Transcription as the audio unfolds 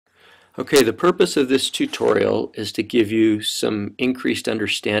Okay, the purpose of this tutorial is to give you some increased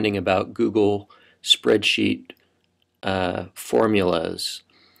understanding about Google Spreadsheet formulas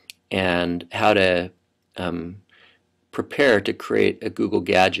and how to prepare to create a Google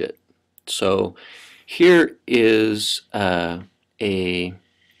gadget. So here is a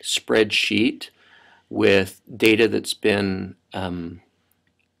spreadsheet with data that's been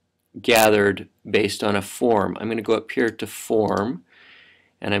gathered based on a form. I'm going to go up here to Form,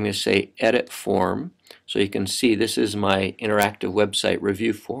 and I'm going to say Edit Form. So you can see this is my interactive website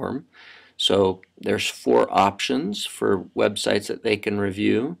review form. So there's 4 options for websites that they can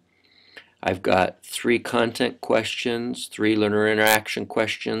review. I've got 3 content questions, 3 learner interaction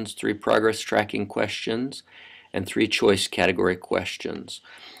questions, 3 progress tracking questions, and 3 choice category questions.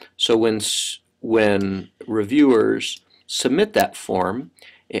 So when reviewers submit that form,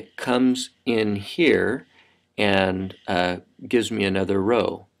 it comes in here and gives me another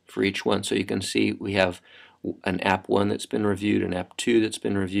row for each one. So you can see we have an App 1 that's been reviewed, an App 2 that's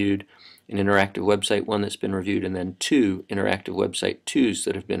been reviewed, an interactive website 1 that's been reviewed, and then 2 interactive website 2s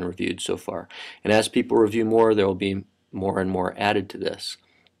that have been reviewed so far. And as people review more, there will be more and more added to this.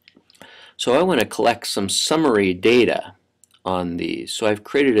 So I want to collect some summary data on these. So I've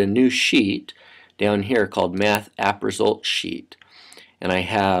created a new sheet down here called Math App Results Sheet. And I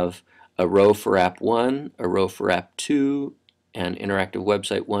have a row for App 1, a row for App 2, and Interactive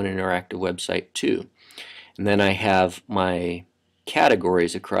Website 1 and Interactive Website 2. And then I have my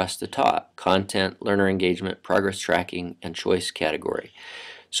categories across the top: content, learner engagement, progress tracking, and choice category.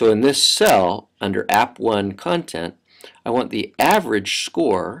 So in this cell under App 1 content, I want the average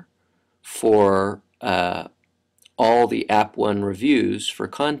score for all the App 1 reviews for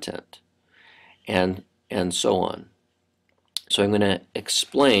content, and so on. So I'm going to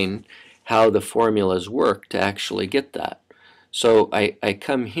explain how the formulas work to actually get that. So I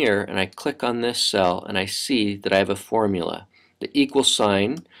come here and I click on this cell and I see that I have a formula. The equal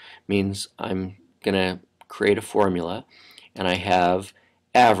sign means I'm going to create a formula, and I have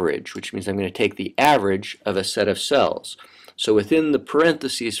average, which means I'm going to take the average of a set of cells. So within the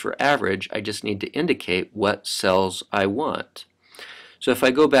parentheses for average, I just need to indicate what cells I want. So if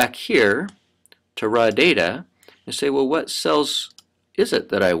I go back here to raw data and say, well, what cells is it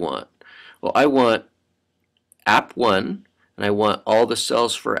that I want? Well, I want App 1, and I want all the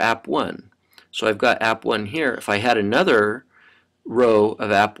cells for App 1. So I've got App 1 here. If I had another row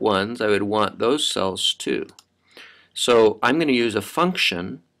of App 1s, I would want those cells too. So I'm going to use a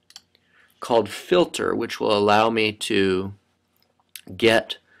function called filter, which will allow me to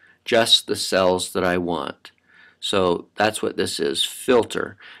get just the cells that I want. So that's what this is,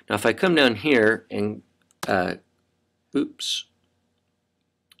 filter. Now if I come down here and oops,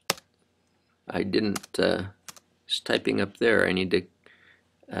 I didn't it's typing up there. I need to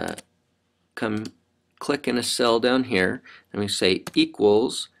come click in a cell down here, and we say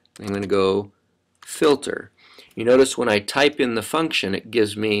equals, I'm going to go filter. You notice when I type in the function, it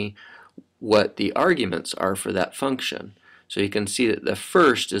gives me what the arguments are for that function. So you can see that the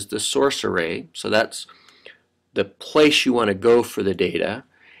first is the source array, so that's the place you want to go for the data,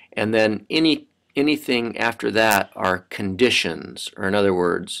 and then anything after that are conditions, or in other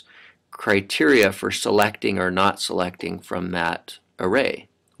words, criteria for selecting or not selecting from that array,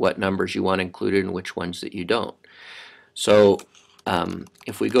 what numbers you want included and which ones that you don't. So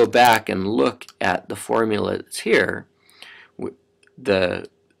if we go back and look at the formula that's here, the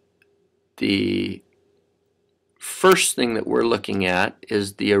first thing that we're looking at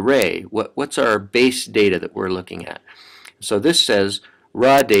is the array. What's our base data that we're looking at? So this says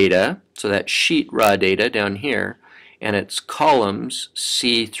raw data, so that's sheet raw data down here, and it's columns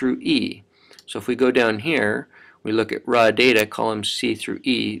C through E. So if we go down here, we look at raw data, columns C through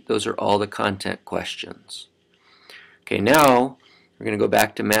E, those are all the content questions. Okay, now we're going to go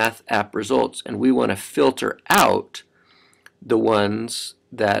back to Math App Results, and we want to filter out the ones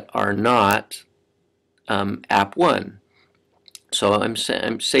that are not App 1. So I'm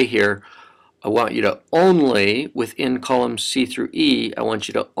say here, I want you to only, within columns C through E, I want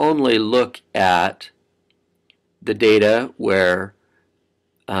you to only look at the data where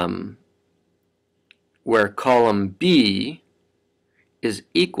column B is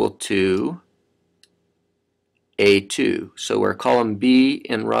equal to A2. So where column B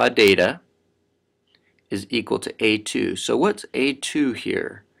in raw data is equal to A2. So what's A2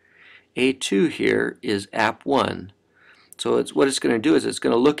 here? A2 here is App 1. So what it's going to do is it's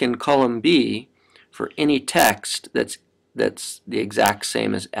going to look in column B for any text that's the exact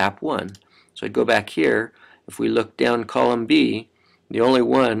same as App 1. So I'd go back here. If we look down column B, the only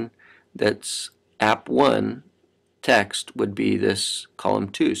one that's App 1 text would be this column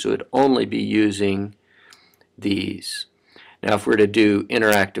 2, so it'd only be using these. Now if we're to do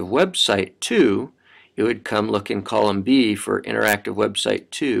interactive website 2, it would come look in column B for interactive website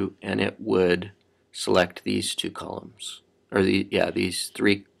 2, and it would select these 2 columns, or these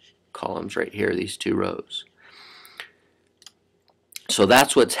 3 columns right here, these 2 rows. So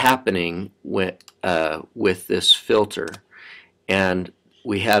that's what's happening with this filter. And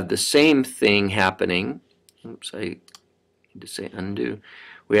we have the same thing happening. Oops, I need to say undo.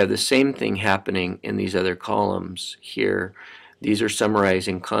 We have the same thing happening in these other columns here. These are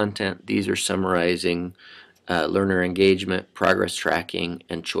summarizing content. These are summarizing learner engagement, progress tracking,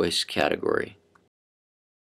 and choice category.